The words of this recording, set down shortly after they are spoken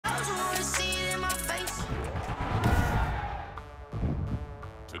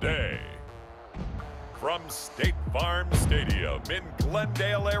from State Farm Stadium in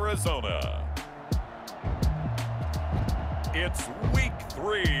Glendale, Arizona. It's Week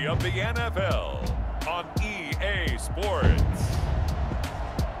 3 of the NFL on EA Sports.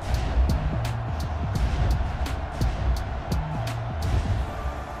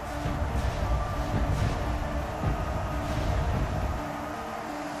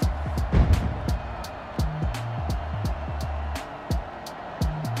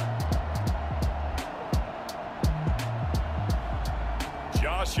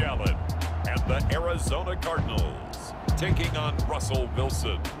 Josh Allen and the Arizona Cardinals taking on Russell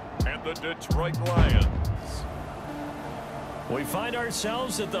Wilson and the Detroit Lions. We find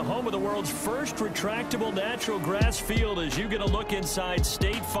ourselves at the home of the world's first retractable natural grass field as you get a look inside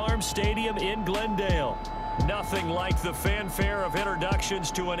State Farm Stadium in Glendale. Nothing like the fanfare of introductions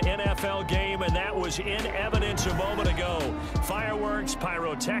to an NFL game, and that was in evidence a moment ago. Fireworks,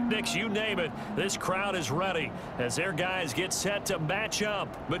 pyrotechnics, you name it. This crowd is ready as their guys get set to match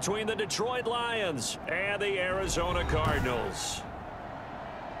up between the Detroit Lions and the Arizona Cardinals.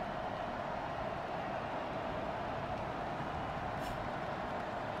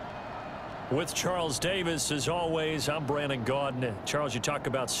 With Charles Davis, as always, I'm Brandon Gaudin. Charles, you talk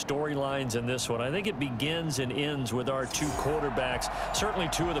about storylines in this one. I think it begins and ends with our two quarterbacks, certainly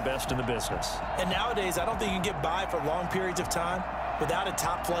two of the best in the business. And nowadays, I don't think you can get by for long periods of time without a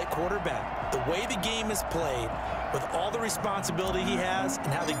top-flight quarterback. The way the game is played, with all the responsibility he has and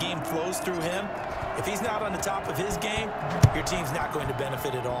how the game flows through him, if he's not on the top of his game, your team's not going to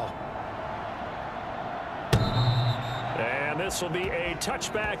benefit at all. And this will be a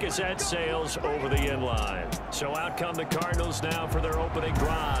touchback as that sails over the end line. So out come the Cardinals now for their opening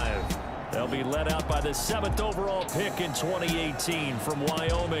drive. They'll be led out by the 7th overall pick in 2018 from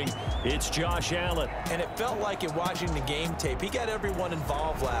Wyoming. It's Josh Allen. And it felt like in watching the game tape, he got everyone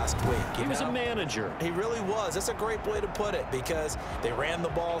involved last week. He was a manager. He really was. That's a great way to put it because they ran the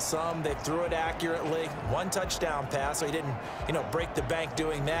ball some, they threw it accurately. One touchdown pass, so he didn't, break the bank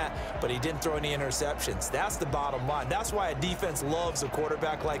doing that, but he didn't throw any interceptions. That's the bottom line. That's why a defense loves a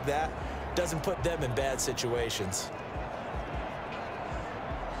quarterback like that. Doesn't put them in bad situations.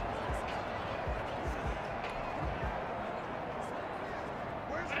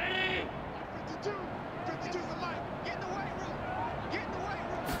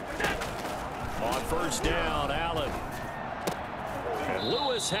 On first down, Allen. And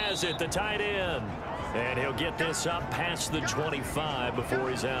Lewis has it, the tight end. And he'll get this up past the 25 before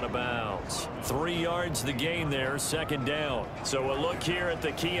he's out of bounds. 3 yards the gain there, second down. So we'll look here at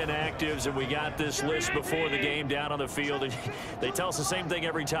the key inactives, and we got this list before the game down on the field. And they tell us the same thing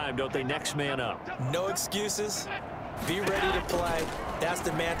every time, don't they? Next man up. No excuses. Be ready to play. That's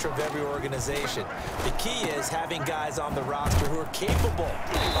the mantra of every organization. The key is having guys on the roster who are capable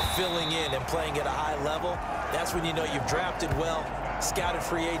of filling in and playing at a high level. That's when you know you've drafted well, scouted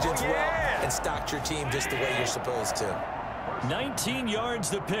free agents well, and stocked your team just the way you're supposed to. 19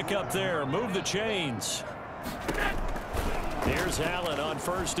 yards to pick up there. Move the chains. Here's Allen on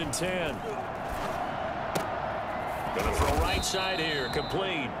 1st and 10. Gonna throw right side here,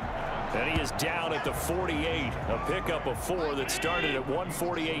 complete. And he is down at the 48, a pickup of 4 that started at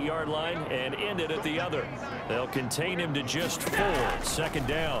 148-yard line and ended at the other. They'll contain him to just 4, second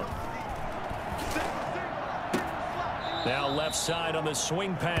down. Now left side on the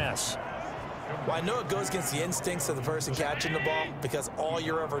swing pass. Well, I know it goes against the instincts of the person catching the ball because all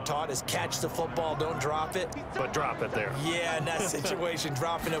you're ever taught is catch the football, don't drop it. But drop it there. Yeah, in that situation,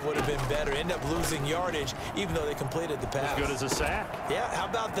 dropping it would have been better. End up losing yardage, even though they completed the pass. As good as a sack. Yeah, how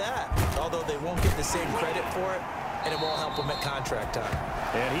about that? Although they won't get the same credit for it, and it won't help them at contract time.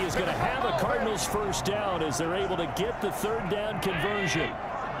 And he is going to have a Cardinals first down as they're able to get the 3rd down conversion.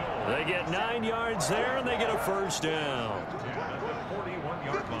 They get 9 yards there, and they get a first down.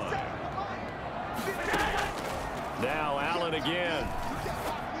 Now Allen again.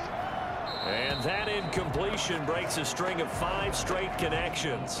 And that incompletion breaks a string of 5 straight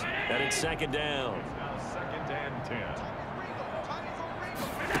connections. And it's second down. Second and 10.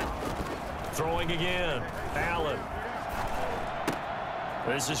 Throwing again. Allen.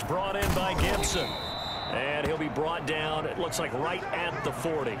 This is brought in by Gibson. And he'll be brought down, it looks like right at the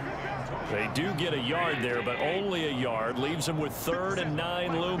 40. They do get a yard there, but only a yard. Leaves them with 3rd and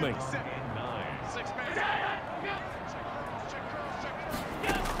 9 looming.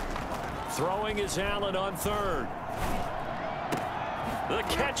 Throwing is Allen on 3rd. The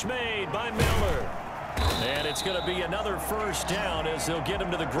catch made by Miller. And it's going to be another first down as they'll get him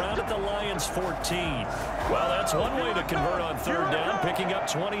to the ground at the Lions' 14. Well, that's one way to convert on 3rd down, picking up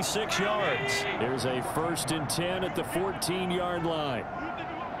 26 yards. There's a 1st and 10 at the 14-yard line.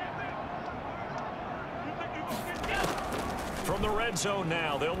 From the red zone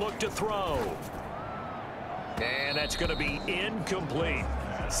now, they'll look to throw. And that's going to be incomplete.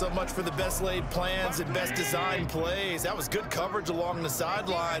 So much for the best laid plans and best designed plays. That was good coverage along the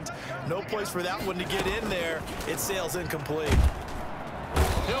sidelines. No place for that one to get in there. It sails incomplete.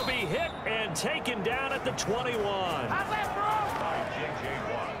 He'll be hit and taken down at the 21.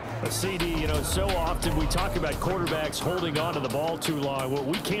 A CD, you know, so often we talk about quarterbacks holding on to the ball too long. Well,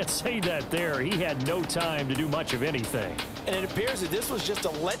 we can't say that there. He had no time to do much of anything. And it appears that this was just a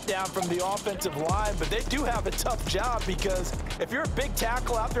letdown from the offensive line, but they do have a tough job because if you're a big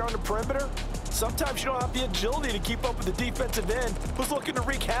tackle out there on the perimeter, sometimes you don't have the agility to keep up with the defensive end who's looking to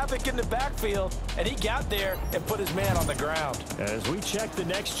wreak havoc in the backfield, and he got there and put his man on the ground. As we check the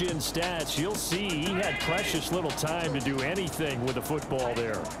next-gen stats, you'll see he had precious little time to do anything with the football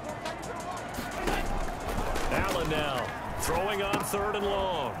there. Allen now throwing on 3rd and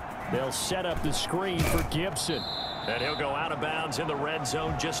long. They'll set up the screen for Gibson. And he'll go out of bounds in the red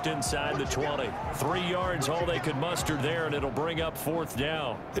zone just inside the 20. 3 yards, all they could muster there, and it'll bring up 4th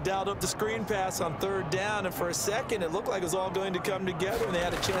down. They dialed up the screen pass on 3rd down, and for a second, it looked like it was all going to come together, and they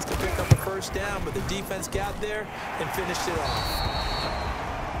had a chance to pick up a 1st down, but the defense got there and finished it off.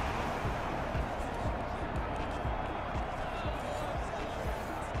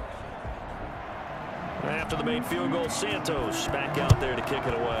 After the made field goal, Santos back out there to kick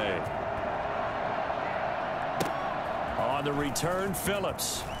it away. On the return,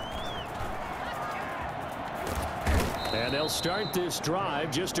 Phillips. And they'll start this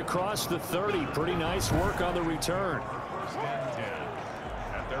drive just across the 30. Pretty nice work on the return. First and 10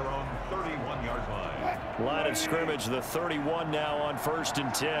 at their own 31-yard line. Line of scrimmage, the 31 now on 1st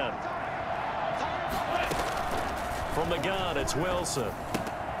and 10. From the gun, it's Wilson.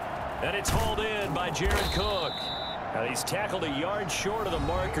 And it's hauled in by Jared Cook. And he's tackled a yard short of the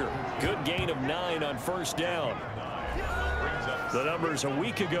marker. Good gain of 9 on 1st down. The numbers a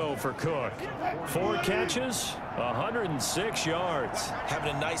week ago for Cook. 4 catches, 106 yards.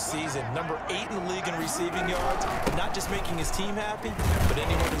 Having a nice season. Number 8 in the league in receiving yards. Not just making his team happy, but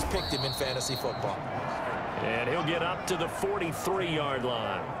anyone who's picked him in fantasy football. And he'll get up to the 43-yard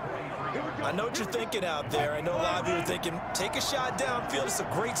line. I know what you're thinking out there. I know a lot of you are thinking, take a shot downfield. It's a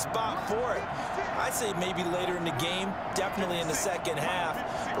great spot for it. I'd say maybe later in the game, definitely in the second half.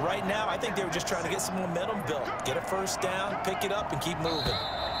 But right now, I think they were just trying to get some momentum built. Get a 1st down, pick it up, and keep moving.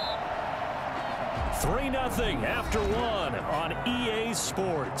 3-0 after 1 on EA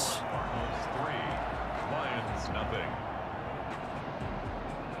Sports. 3, Lions nothing.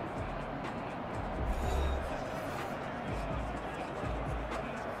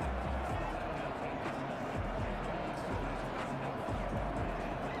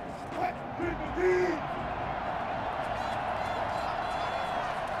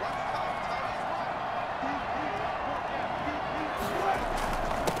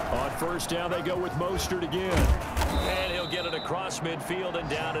 On 1st down, they go with Mostert again. And he'll get it across midfield and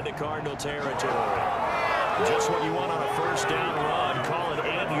down into Cardinal territory. Just what you want on a 1st down run. Call it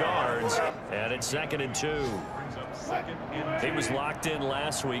 8 yards. And it's 2nd and 2. He was locked in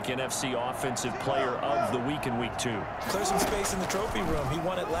last week, NFC Offensive Player of the Week in Week 2. Clear some space in the trophy room. He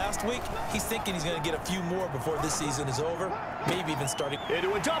won it last week. He's thinking he's going to get a few more before this season is over. Maybe even starting.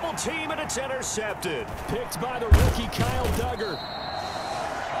 Into a double team, and it's intercepted. Picked by the rookie Kyle Duggar.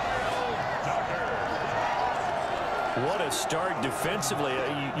 What a start defensively.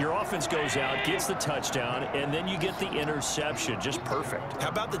 Your offense goes out, gets the touchdown, and then you get the interception. Just perfect. How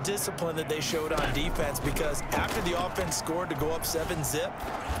about the discipline that they showed on defense? Because after the offense scored to go up 7-zip,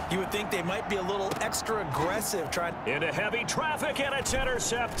 you would think they might be a little extra aggressive trying. Into heavy traffic, and it's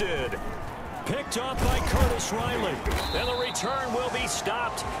intercepted. Picked off by Curtis Riley. And the return will be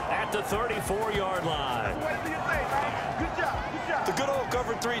stopped at the 34-yard line. Good job. The good old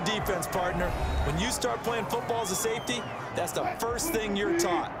cover 3 defense, partner. When you start playing football as a safety, that's the first thing you're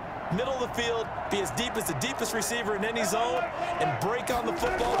taught. Middle of the field, be as deep as the deepest receiver in any zone, and break on the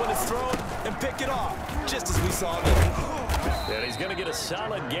football when it's thrown and pick it off, just as we saw there. And he's going to get a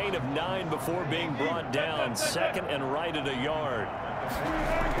solid gain of 9 before being brought down. 2nd and right at a yard.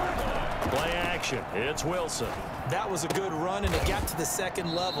 Play action. It's Wilson. That was a good run, and it got to the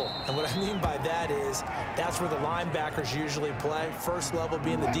 2nd level. And what I mean by that is that's where the linebackers usually play. 1st level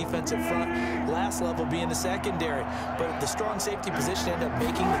being the defensive front, last level being the secondary. But the strong safety position ended up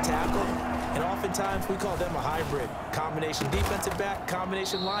making the tackle, and oftentimes we call them a hybrid. Combination defensive back,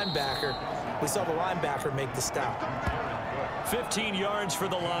 combination linebacker. We saw the linebacker make the stop. 15 yards for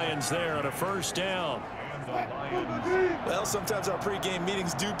the Lions there on a 1st down. Well, sometimes our pregame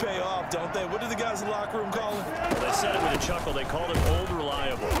meetings do pay off, don't they? What do the guys in the locker room call him? They said it with a chuckle. They called him old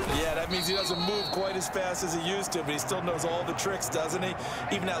reliable. Yeah, that means he doesn't move quite as fast as he used to, but he still knows all the tricks, doesn't he?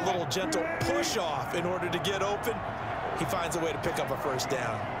 Even that little gentle push-off in order to get open, he finds a way to pick up a first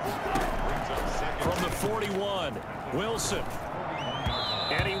down. From the 41, Wilson.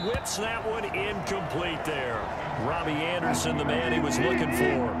 And he whips that one incomplete there. Robbie Anderson, the man he was looking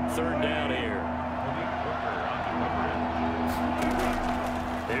for. Third down here.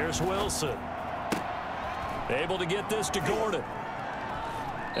 Here's Wilson. Able to get this to Gordon.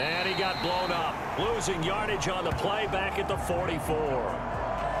 And he got blown up. Losing yardage on the play back at the 44.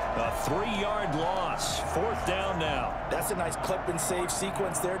 A 3-yard loss. Fourth down now. That's a nice clip and save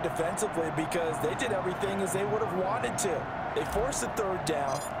sequence there defensively because they did everything as they would have wanted to. They forced the third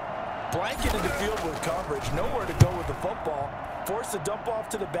down, blanketed the field with coverage, nowhere to go with the football, forced the dump off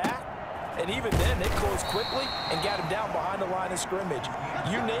to the back, and even then they closed quickly and got him down behind the line of scrimmage.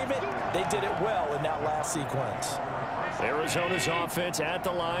 You name it, they did it well in that last sequence. Arizona's offense at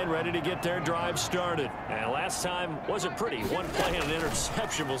the line, ready to get their drive started. And last time wasn't pretty. One play and an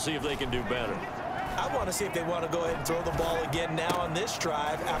interception. We'll see if they can do better. I want to see if they want to go ahead and throw the ball again now on this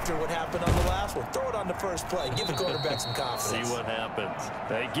drive after what happened on the last one. Throw it on the first play. Give the quarterback some confidence. See what happens.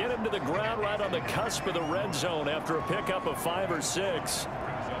 They get him to the ground right on the cusp of the red zone after a pickup of 5 or 6.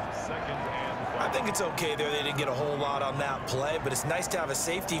 I think it's okay there. They didn't get a whole lot on that play, but it's nice to have a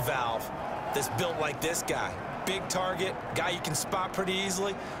safety valve that's built like this guy. Big target, guy you can spot pretty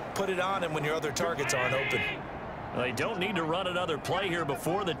easily. Put it on him when your other targets aren't open. They don't need to run another play here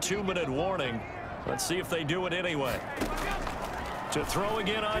before the 2-minute warning. Let's see if they do it anyway. To throw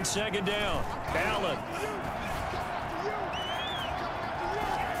again on second down. Allen.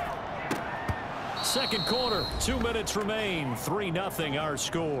 Second quarter, 2 minutes remain. 3-0 our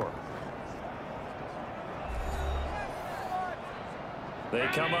score. They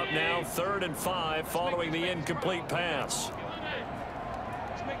come up now 3rd and 5 following the incomplete pass.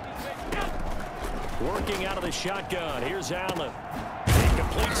 Working out of the shotgun. Here's Allen. He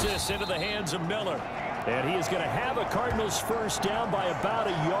completes this into the hands of Miller. And he is going to have a Cardinals first down by about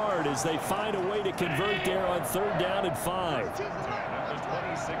a yard as they find a way to convert there on 3rd down and 5. At the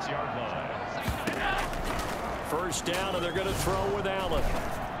 26-yard line. First down, and they're going to throw with Allen.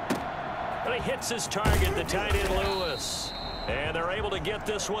 But he hits his target, the tight end Lewis. And they're able to get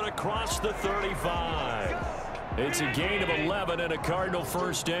this one across the 35. It's a gain of 11 and a Cardinal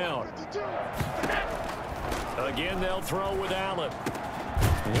first down. Again, they'll throw with Allen.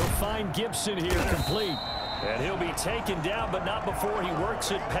 He'll find Gibson here complete. And he'll be taken down, but not before he works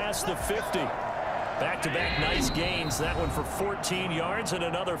it past the 50. Back-to-back nice gains. That one for 14 yards and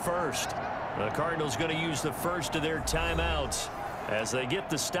another first. The Cardinals going to use the first of their timeouts as they get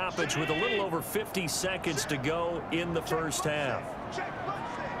the stoppage with a little over 50 seconds to go in the first half.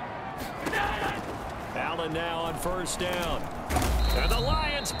 Allen now on first down. And the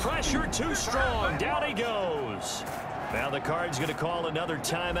Lions pressure too strong. Down he goes. Now the Cards going to call another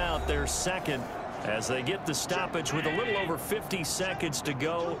timeout, their second, as they get the stoppage with a little over 50 seconds to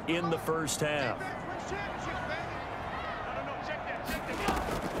go in the first half.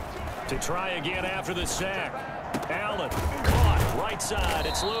 To try again after the sack. Allen caught right side.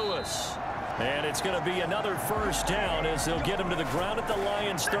 It's Lewis. And it's going to be another first down as they'll get him to the ground at the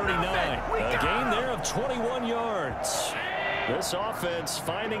Lions 39. A gain there of 21 yards. This offense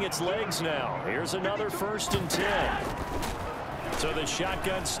finding its legs now. Here's another 1st and 10. So the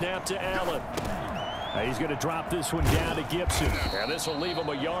shotgun snap to Allen. He's going to drop this one down to Gibson. And this will leave him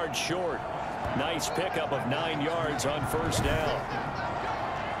a yard short. Nice pickup of 9 yards on first down.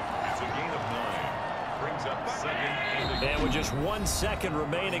 And with just 1 second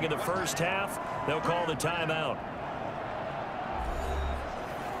remaining in the first half, they'll call the timeout.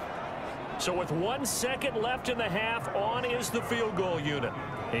 So with 1 second left in the half, on is the field goal unit.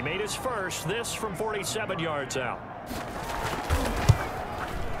 He made his first, this from 47 yards out.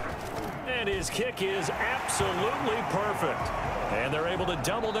 And his kick is absolutely perfect. And they're able to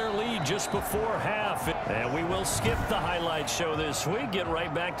double their lead just before half. And we will skip the highlight show this week. Get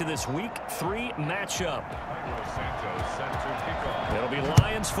right back to this Week 3 matchup. It'll be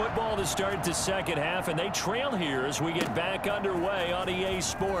Lions football to start the second half, and they trail here as we get back underway on EA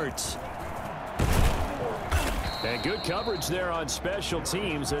Sports. And good coverage there on special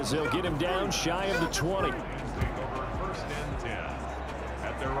teams as they'll get him down shy of the 20.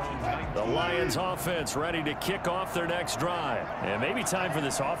 The Lions offense ready to kick off their next drive. And maybe time for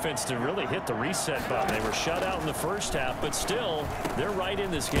this offense to really hit the reset button. They were shut out in the first half, but still, they're right in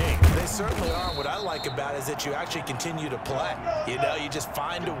this game. They certainly are. What I like about it is that you actually continue to play. You know, you just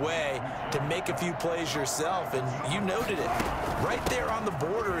find a way to make a few plays yourself, and you noted it. Right there on the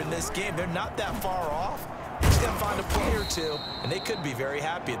border in this game, they're not that far off. He's going to find a play or two, and they could be very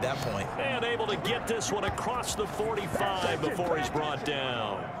happy at that point. And able to get this one across the 45 before he's brought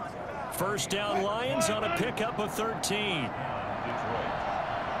down. First down Lions on a pickup of 13.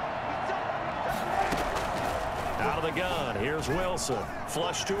 Out of the gun, here's Wilson.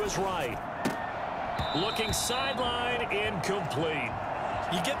 Flush to his right. Looking sideline, incomplete.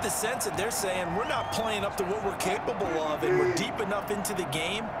 You get the sense that they're saying we're not playing up to what we're capable of, and we're deep enough into the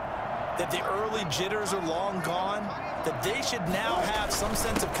game that the early jitters are long gone, that they should now have some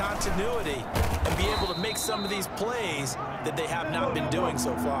sense of continuity and be able to make some of these plays that they have not been doing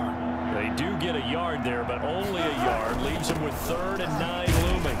so far. They do get a yard there, but only a yard. Leaves them with 3rd and 9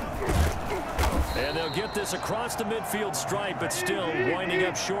 looming. And they'll get this across the midfield stripe, but still winding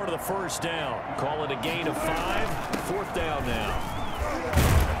up short of the first down. Call it a gain of 5. 4th down now.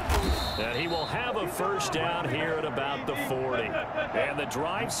 And he will have a first down here at about the 40. And the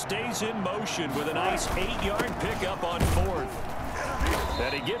drive stays in motion with a nice 8-yard pickup on 4th.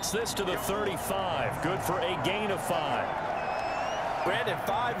 And he gets this to the 35. Good for a gain of 5. Brandon,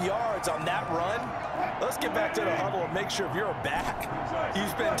 5 yards on that run. Let's get back to the huddle and make sure if you're a back, you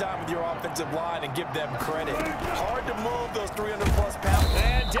spend time with your offensive line and give them credit. Hard to move those 300-plus pounds.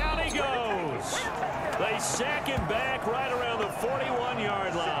 And down he goes. They sack him back right around the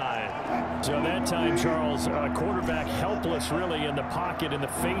 41-yard line. So that time, Charles, quarterback helpless really in the pocket in the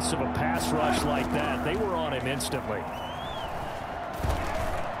face of a pass rush like that. They were on him instantly.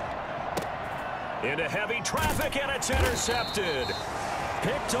 Into heavy traffic, and it's intercepted.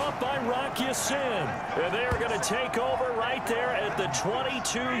 Picked off by Rock Ya-Sin. And they're going to take over right there at the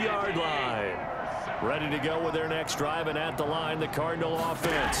 22-yard line. Ready to go with their next drive, and at the line, the Cardinal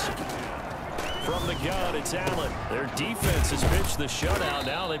offense. From the gun, it's Allen. Their defense has pitched the shutout.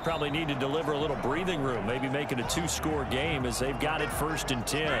 Now they probably need to deliver a little breathing room, maybe make it a 2-score game as they've got it 1st and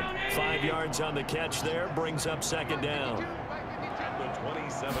 10. 5 yards on the catch there, brings up 2nd down. At the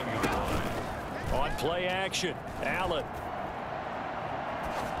 27-yard line. On play action, Allen.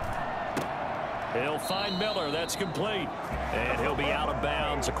 He'll find Miller. That's complete. And he'll be out of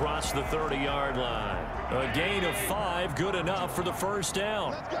bounds across the 30-yard line. A gain of 5, good enough for the first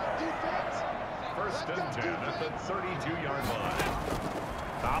down. 1st and 10 at the 32-yard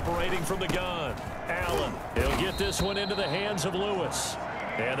line. Operating from the gun, Allen. He'll get this one into the hands of Lewis.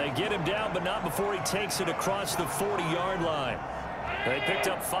 And they get him down, but not before he takes it across the 40-yard line. They picked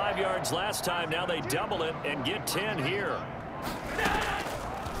up 5 yards last time. Now they double it and get 10 here.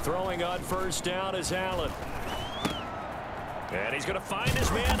 Throwing on first down is Allen. And he's going to find his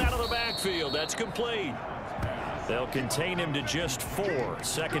man out of the backfield. That's complete. They'll contain him to just 4.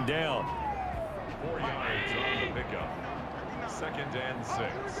 2nd down. 4 yards on the pickup. 2nd and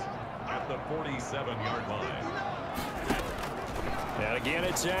 6 at the 47-yard line. And again,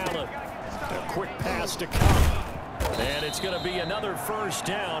 it's Allen. A quick pass to come. And it's going to be another first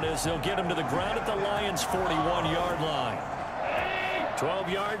down as they'll get him to the ground at the Lions' 41-yard line. 12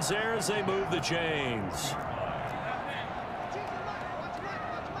 yards there as they move the chains.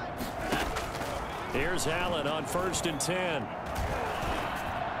 Here's Allen on 1st and 10.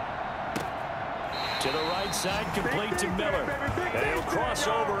 To the right side, complete to Miller. And he'll cross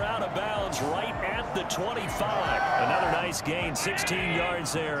over out of bounds right at the 25. Another nice gain, 16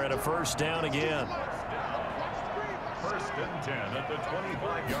 yards there and a first down again. 1st and 10 at the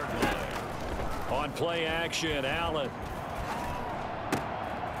 25-yard line. On play action, Allen.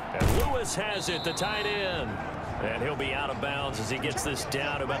 And Lewis has it, the tight end. And he'll be out of bounds as he gets this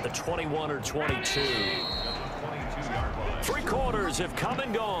down about the 21 or 22. 3 quarters have come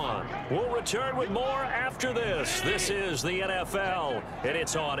and gone. We'll return with more after this. This is the NFL, and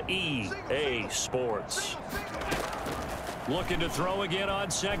it's on EA Sports. Looking to throw again on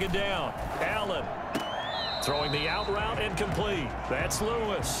 2nd down. Allen throwing the out route incomplete. That's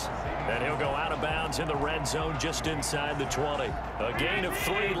Lewis. And he'll go out of bounds in the red zone just inside the 20. A gain of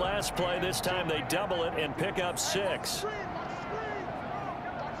 3 last play. This time they double it and pick up 6.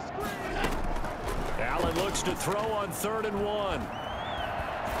 Allen looks to throw on 3rd and 1.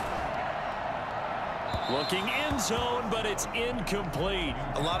 Looking end zone, but it's incomplete.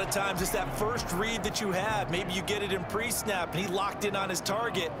 A lot of times it's that first read that you have. Maybe you get it in pre-snap, and he locked in on his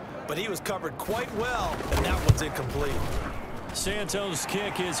target, but he was covered quite well, and that one's incomplete. Santos'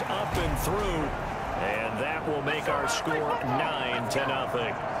 kick is up and through, and that will make our score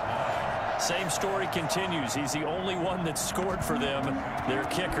 9-0. Same story continues. He's the only one that scored for them, their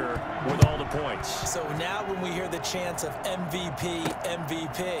kicker, with all the points. So now when we hear the chants of MVP,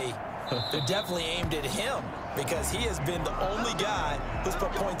 MVP, they're definitely aimed at him because he has been the only guy who's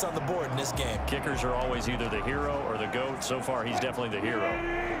put points on the board in this game. Kickers are always either the hero or the GOAT. So far, he's definitely the hero.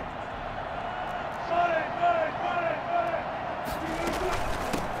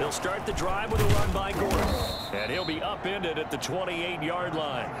 He'll start the drive with a run by Gordon. And he'll be upended at the 28-yard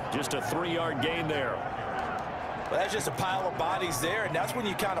line. Just a 3-yard gain there. Well, that's just a pile of bodies there, and that's when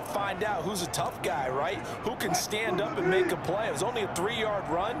you kind of find out who's a tough guy, right? Who can stand up and make a play. It was only a 3-yard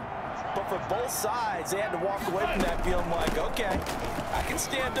run, but for both sides, they had to walk away from that feeling like, okay, I can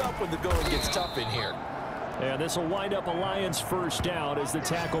stand up when the going gets tough in here. And this will wind up a Lions first down as the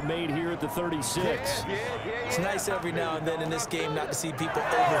tackle made here at the 36. It's nice every now and then in this game not to see people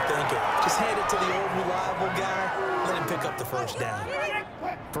overthink it. Just hand it to the old reliable guy, let him pick up the first down.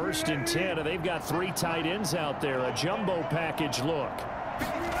 1st and 10, and they've got 3 tight ends out there. A jumbo package look.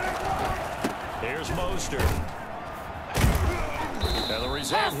 Here's Mostert. And the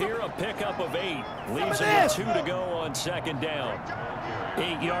result here, a pickup of 8. Leaves him with 2 to go on 2nd down.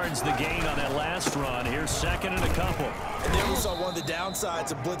 8 yards the gain on that last run. Here's 2nd and a couple. And then we saw one of the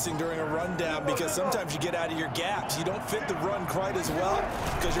downsides of blitzing during a rundown because sometimes you get out of your gaps. You don't fit the run quite as well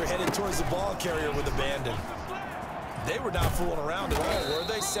because you're headed towards the ball carrier with abandon. They were not fooling around at all, were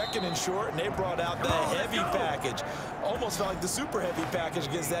they? 2nd and short, and they brought out the heavy package. Almost felt like the super heavy package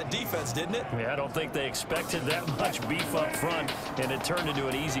against that defense, didn't it? Yeah, I don't think they expected that much beef up front, and it turned into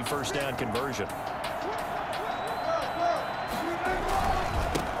an easy first down conversion.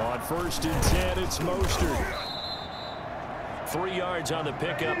 On 1st and 10, it's Mostert. 3 yards on the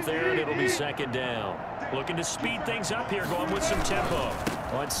pickup there, and it'll be 2nd down. Looking to speed things up here, going with some tempo.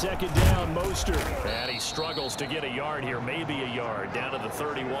 On 2nd down, Mostert. And he struggles to get a yard here, maybe a yard, down to the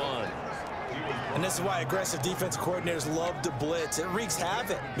 31. And this is why aggressive defense coordinators love to blitz. It wreaks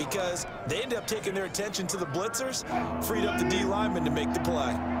havoc because they end up taking their attention to the blitzers, freed up the D lineman to make the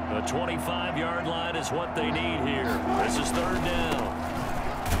play. The 25-yard line is what they need here. This is 3rd down.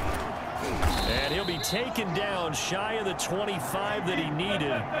 And he'll be taken down shy of the 25 that he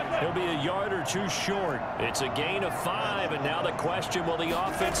needed. He'll be a yard or 2 short. It's a gain of 5, and now the question, will the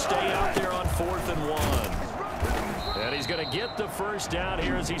offense stay out there on 4th and 1? And he's going to get the first down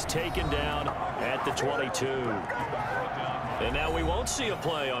here as he's taken down at the 22. And now we won't see a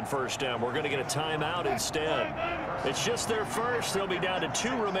play on 1st down. We're going to get a timeout instead. It's just their first. They'll be down to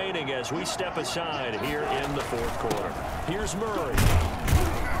 2 remaining as we step aside here in the 4th quarter. Here's Murray.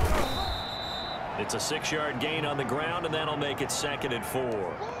 It's a 6-yard gain on the ground, and that'll make it 2nd and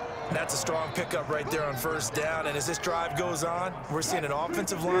 4. That's a strong pickup right there on 1st down, and as this drive goes on, we're seeing an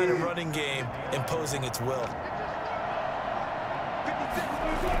offensive line and running game imposing its will.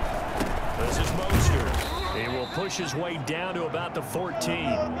 This is Mostert. He will push his way down to about the 14.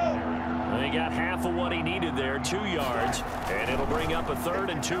 He got half of what he needed there, 2 yards, and it'll bring up a 3rd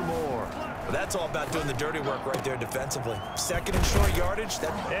and 2 more. That's all about doing the dirty work right there defensively. 2nd and short yardage.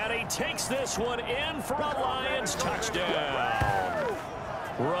 And he takes this one in for a Lions touchdown.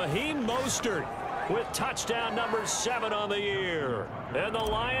 Raheem Mostert with touchdown number 7 on the year. And the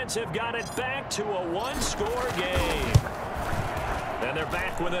Lions have got it back to a 1-score game. And they're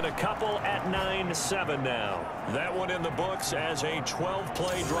back within a couple at 9-7 now. That one in the books as a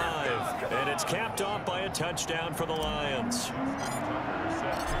 12-play drive. And it's capped off by a touchdown for the Lions.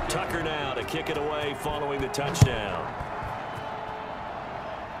 Tucker now to kick it away following the touchdown.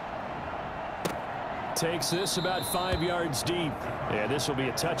 Takes this about 5 yards deep. And this will be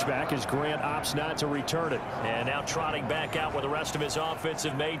a touchback as Grant opts not to return it. And now trotting back out with the rest of his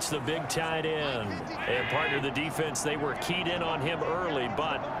offensive mates, the big tight end. And partner, the defense, they were keyed in on him early,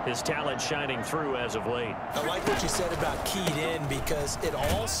 but his talent shining through as of late. I like what you said about keyed in because it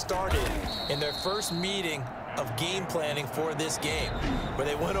all started in their first meeting of game planning for this game, where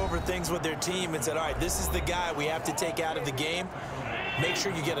they went over things with their team and said, all right, this is the guy we have to take out of the game. Make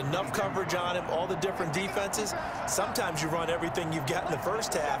sure you get enough coverage on him, all the different defenses. Sometimes you run everything you've got in the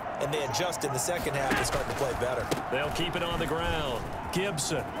first half, and they adjust in the second half and start to play better. They'll keep it on the ground.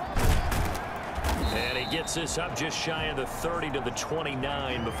 Gibson. And he gets this up just shy of the 30 to the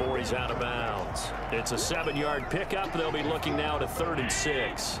 29 before he's out of bounds. It's a 7-yard pickup. They'll be looking now to 3rd and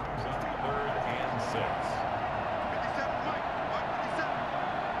 6. 3rd and 6.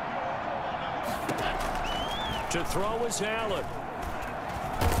 To throw is Allen.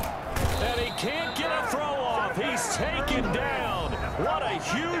 And he can't get a throw off. He's taken down. What a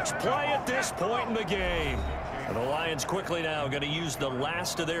huge play at this point in the game. And the Lions quickly now going to use the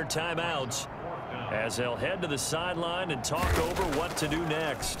last of their timeouts as they'll head to the sideline and talk over what to do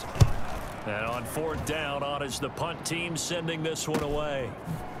next. And on fourth down, on is the punt team sending this one away.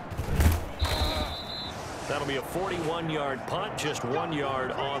 That'll be a 41-yard punt, just 1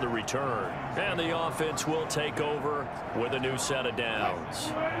 yard on the return. And the offense will take over with a new set of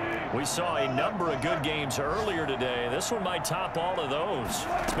downs. We saw a number of good games earlier today. This one might top all of those.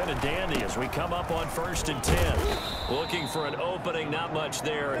 It's been a dandy as we come up on 1st and 10. Looking for an opening, not much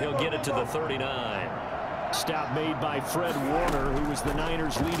there. He'll get it to the 39. Stop made by Fred Warner, who was the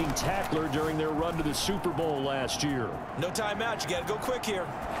Niners' leading tackler during their run to the Super Bowl last year. No timeout. You got to go quick here.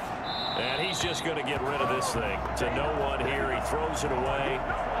 And he's just going to get rid of this thing. To no one here. He throws it away,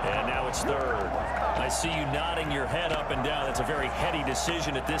 and now it's third. I see you nodding your head up and down. That's a very heady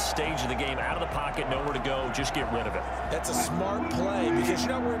decision at this stage of the game. Out of the pocket, nowhere to go. Just get rid of it. That's a smart play because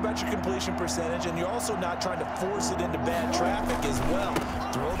you're not worried about your completion percentage, and you're also not trying to force it into bad traffic as well.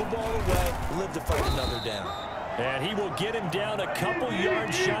 Throw the ball away, live to fight another down. And he will get him down a couple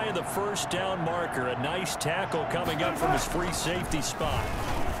yards shy of the first down marker. A nice tackle coming up from his free safety spot.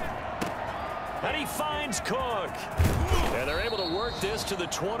 And he finds Cook. And they're able to work this to the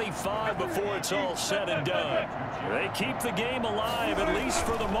 25 before it's all said and done. They keep the game alive, at least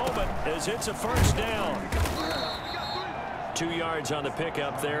for the moment, as it's a first down. 2 yards on the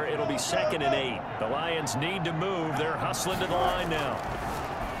pickup there. It'll be 2nd and 8. The Lions need to move. They're hustling to the line now.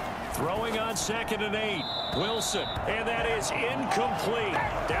 Throwing on 2nd and 8. Wilson. And that is incomplete.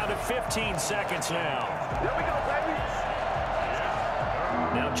 Down to 15 seconds now. There we go, baby.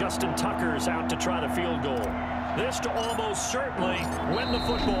 Now Justin Tucker's out to try the field goal. This to almost certainly win the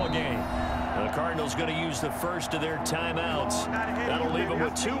football game. The Cardinals going to use the first of their timeouts. That'll leave them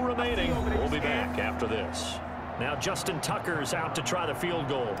with 2 remaining. We'll be back after this. Now Justin Tucker's out to try the field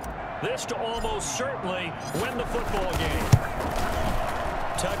goal. This to almost certainly win the football game.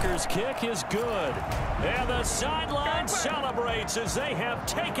 Tucker's kick is good. And the sideline celebrates as they have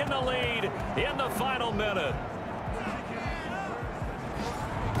taken the lead in the final minute.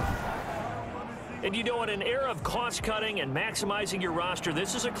 And you know, in an era of cost-cutting and maximizing your roster,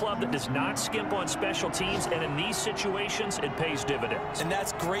 this is a club that does not skimp on special teams, and in these situations, it pays dividends. And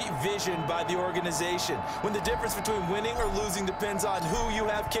that's great vision by the organization. When the difference between winning or losing depends on who you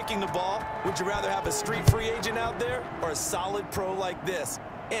have kicking the ball, would you rather have a street free agent out there or a solid pro like this?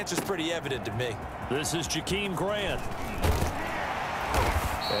 Answer's pretty evident to me. This is Jakeem Grant.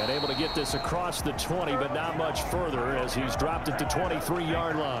 And able to get this across the 20, but not much further as he's dropped it to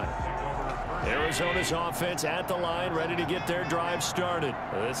 23-yard line. Arizona's offense at the line, ready to get their drive started.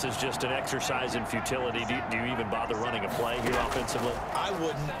 This is just an exercise in futility. Do you even bother running a play here offensively? I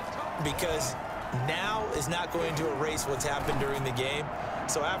wouldn't, because now is not going to erase what's happened during the game.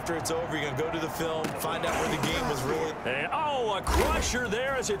 So after it's over, you're going to go to the film, find out where the game was really. And, oh, a crusher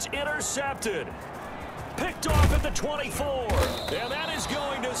there as it's intercepted. Picked off at the 24. And that is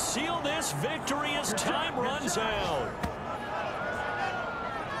going to seal this victory as time runs out.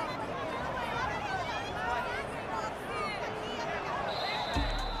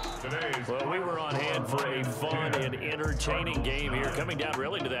 Well, we were on hand for a fun and entertaining game here. Coming down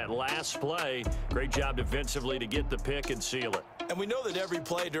really to that last play. Great job defensively to get the pick and seal it. And we know that every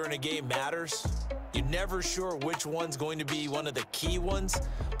play during a game matters. You're never sure which one's going to be one of the key ones.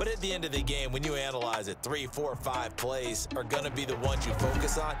 But at the end of the game, when you analyze it, 3, 4, 5 plays are going to be the ones you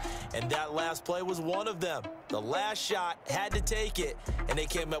focus on. And that last play was one of them. The last shot had to take it, and they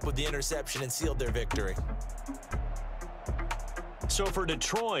came up with the interception and sealed their victory. So for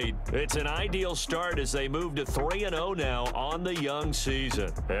Detroit, it's an ideal start as they move to 3-0 now on the young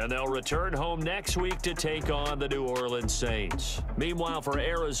season. And they'll return home next week to take on the New Orleans Saints. Meanwhile, for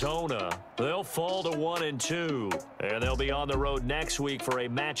Arizona, they'll fall to 1-2. And they'll be on the road next week for a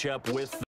matchup with